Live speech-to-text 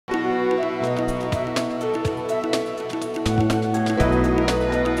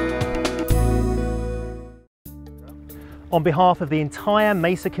On behalf of the entire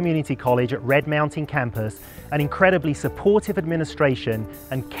Mesa Community College at Red Mountain campus, an incredibly supportive administration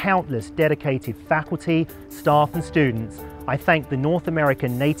and countless dedicated faculty, staff and students, I thank the North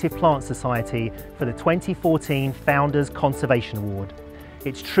American Native Plant Society for the 2014 Founders Conservation Award.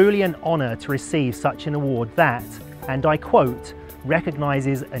 It's truly an honour to receive such an award that, and I quote,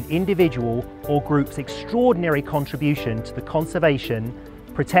 recognises an individual or group's extraordinary contribution to the conservation,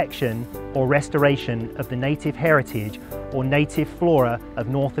 protection or restoration of the native heritage or native flora of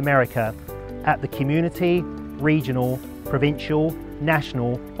North America at the community, regional, provincial,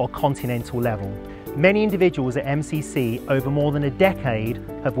 national or continental level. Many individuals at MCC over more than a decade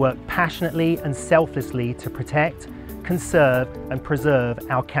have worked passionately and selflessly to protect, conserve and preserve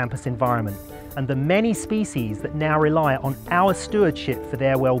our campus environment and the many species that now rely on our stewardship for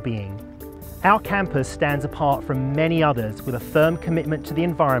their well-being. Our campus stands apart from many others with a firm commitment to the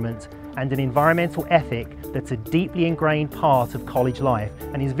environment and an environmental ethic that's a deeply ingrained part of college life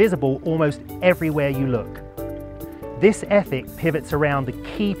and is visible almost everywhere you look. This ethic pivots around the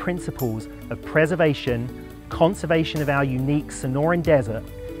key principles of preservation, conservation of our unique Sonoran Desert,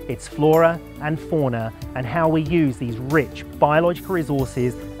 its flora and fauna, and how we use these rich biological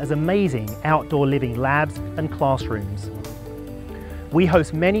resources as amazing outdoor living labs and classrooms. We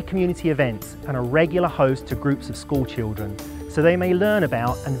host many community events and are regular hosts to groups of school children, so they may learn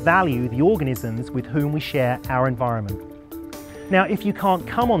about and value the organisms with whom we share our environment. Now, if you can't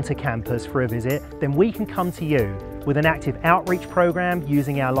come onto campus for a visit, then we can come to you with an active outreach program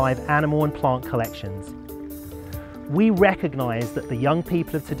using our live animal and plant collections. We recognise that the young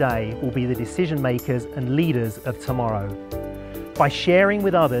people of today will be the decision makers and leaders of tomorrow. By sharing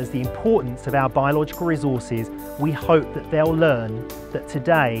with others the importance of our biological resources, we hope that they'll learn that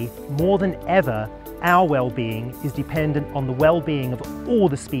today, more than ever, our well-being is dependent on the well-being of all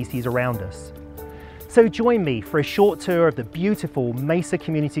the species around us. So join me for a short tour of the beautiful Mesa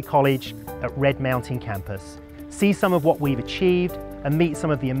Community College at Red Mountain campus. See some of what we've achieved and meet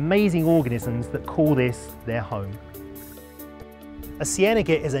some of the amazing organisms that call this their home. A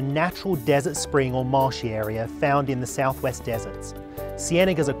cienega is a natural desert spring or marshy area found in the southwest deserts.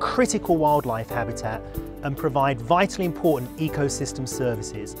 Cienegas are critical wildlife habitat and provide vitally important ecosystem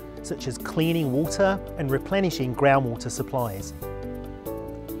services, such as cleaning water and replenishing groundwater supplies.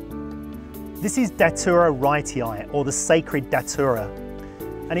 This is Datura wrightii, or the sacred Datura,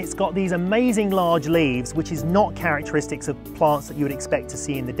 and it's got these amazing large leaves, which is not characteristics of plants that you would expect to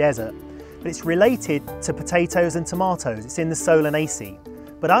see in the desert. But it's related to potatoes and tomatoes. It's in the Solanaceae.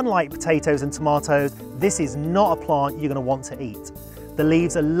 But unlike potatoes and tomatoes, this is not a plant you're going to want to eat. The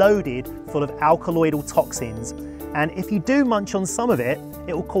leaves are loaded full of alkaloidal toxins, and if you do munch on some of it,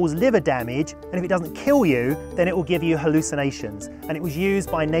 it will cause liver damage, and if it doesn't kill you, then it will give you hallucinations. And it was used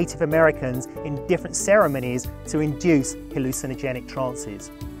by Native Americans in different ceremonies to induce hallucinogenic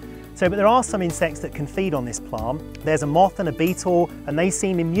trances. But there are some insects that can feed on this plant. There's a moth and a beetle, and they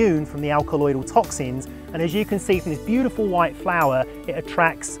seem immune from the alkaloidal toxins. And as you can see from this beautiful white flower, it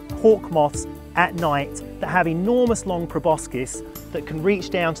attracts hawk moths at night that have enormous long proboscis that can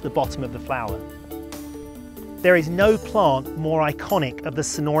reach down to the bottom of the flower. There is no plant more iconic of the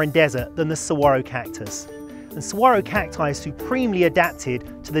Sonoran Desert than the saguaro cactus. And saguaro cacti is supremely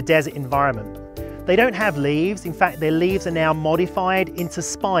adapted to the desert environment. They don't have leaves. In fact, their leaves are now modified into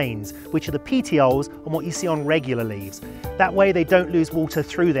spines, which are the petioles on what you see on regular leaves. That way they don't lose water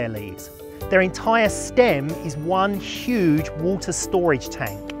through their leaves. Their entire stem is one huge water storage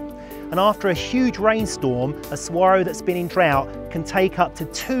tank. And after a huge rainstorm, a saguaro that's been in drought can take up to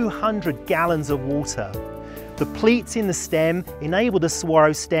 200 gallons of water. The pleats in the stem enable the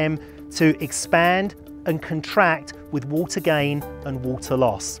saguaro stem to expand and contract with water gain and water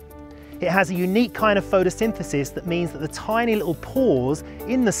loss. It has a unique kind of photosynthesis that means that the tiny little pores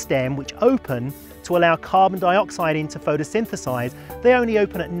in the stem, which open to allow carbon dioxide in to photosynthesize, they only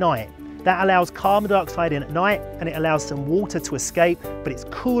open at night. That allows carbon dioxide in at night, and it allows some water to escape, but it's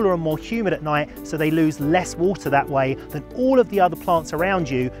cooler and more humid at night, so they lose less water that way than all of the other plants around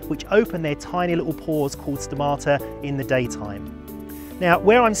you, which open their tiny little pores called stomata in the daytime. Now,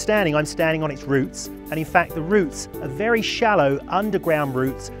 where I'm standing on its roots, and in fact the roots are very shallow underground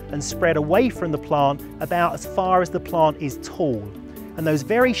roots and spread away from the plant about as far as the plant is tall. And those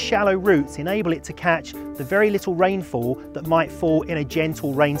very shallow roots enable it to catch the very little rainfall that might fall in a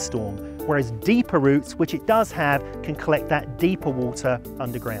gentle rainstorm, whereas deeper roots, which it does have, can collect that deeper water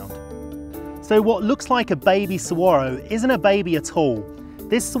underground. So what looks like a baby saguaro isn't a baby at all.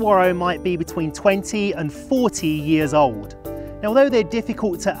 This saguaro might be between 20 and 40 years old. Now, although they're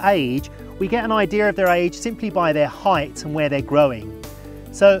difficult to age, we get an idea of their age simply by their height and where they're growing.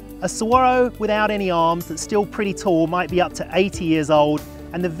 So a saguaro without any arms that's still pretty tall might be up to 80 years old,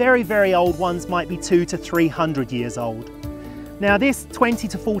 and the very, very old ones might be 200 to 300 years old. Now this 20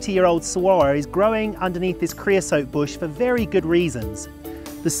 to 40-year-old saguaro is growing underneath this creosote bush for very good reasons.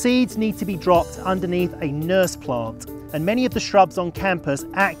 The seeds need to be dropped underneath a nurse plant, and many of the shrubs on campus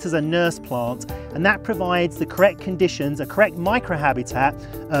act as a nurse plant, and that provides the correct conditions, a correct microhabitat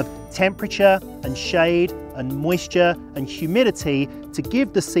of temperature and shade and moisture and humidity to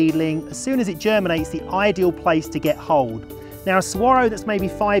give the seedling, as soon as it germinates, the ideal place to get hold. Now a saguaro that's maybe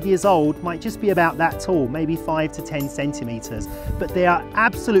 5 years old might just be about that tall, maybe 5 to 10 centimetres, but they are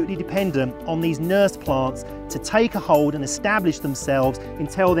absolutely dependent on these nurse plants to take a hold and establish themselves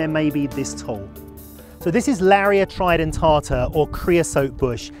until they're maybe this tall. So this is Larrea tridentata, or creosote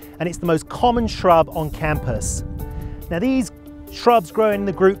bush, and it's the most common shrub on campus. Now these shrubs growing in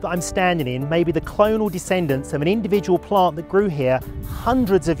the group that I'm standing in may be the clonal descendants of an individual plant that grew here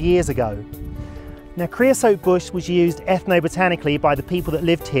hundreds of years ago. Now creosote bush was used ethnobotanically by the people that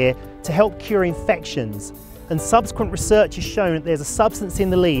lived here to help cure infections, and subsequent research has shown that there's a substance in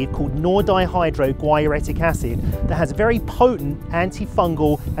the leaf called nordihydroguaretic acid that has very potent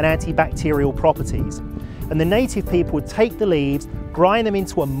antifungal and antibacterial properties. And the native people would take the leaves, grind them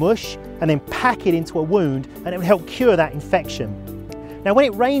into a mush, and then pack it into a wound, and it would help cure that infection. Now when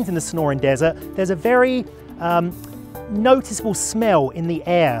it rains in the Sonoran Desert, there's a very noticeable smell in the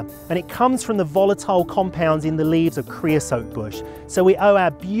air, and it comes from the volatile compounds in the leaves of creosote bush. So we owe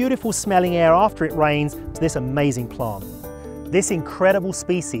our beautiful smelling air after it rains to this amazing plant. This incredible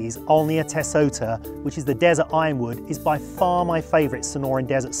species, Olnea tessota, which is the desert ironwood, is by far my favourite Sonoran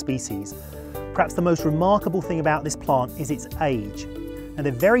Desert species. Perhaps the most remarkable thing about this plant is its age. And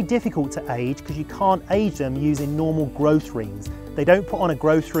they're very difficult to age because you can't age them using normal growth rings. They don't put on a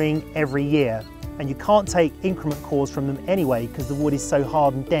growth ring every year, and you can't take increment cores from them anyway because the wood is so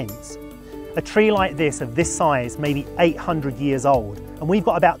hard and dense. A tree like this, of this size, may be 800 years old, and we've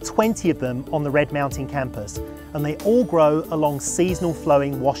got about 20 of them on the Red Mountain campus, and they all grow along seasonal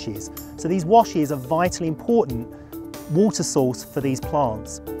flowing washes. So these washes are vitally important water source for these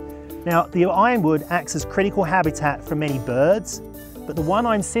plants. Now the ironwood acts as critical habitat for many birds, but the one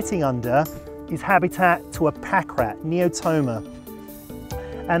I'm sitting under is habitat to a pack rat, Neotoma.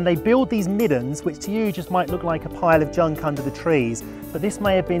 And they build these middens, which to you just might look like a pile of junk under the trees, but this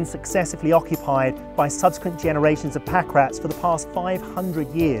may have been successively occupied by subsequent generations of pack rats for the past 500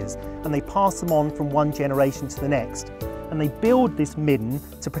 years, and they pass them on from one generation to the next. And they build this midden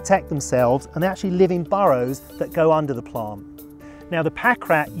to protect themselves, and they actually live in burrows that go under the plant. Now the pack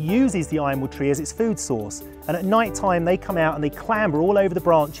rat uses the ironwood tree as its food source, and at night time they come out and they clamber all over the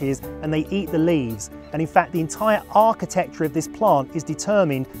branches and they eat the leaves. And in fact the entire architecture of this plant is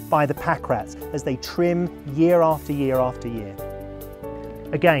determined by the pack rats as they trim year after year after year.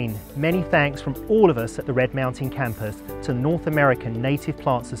 Again, many thanks from all of us at the Red Mountain campus to the North American Native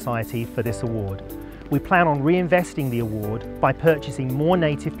Plant Society for this award. We plan on reinvesting the award by purchasing more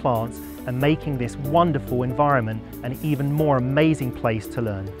native plants and making this wonderful environment an even more amazing place to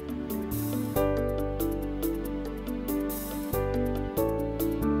learn.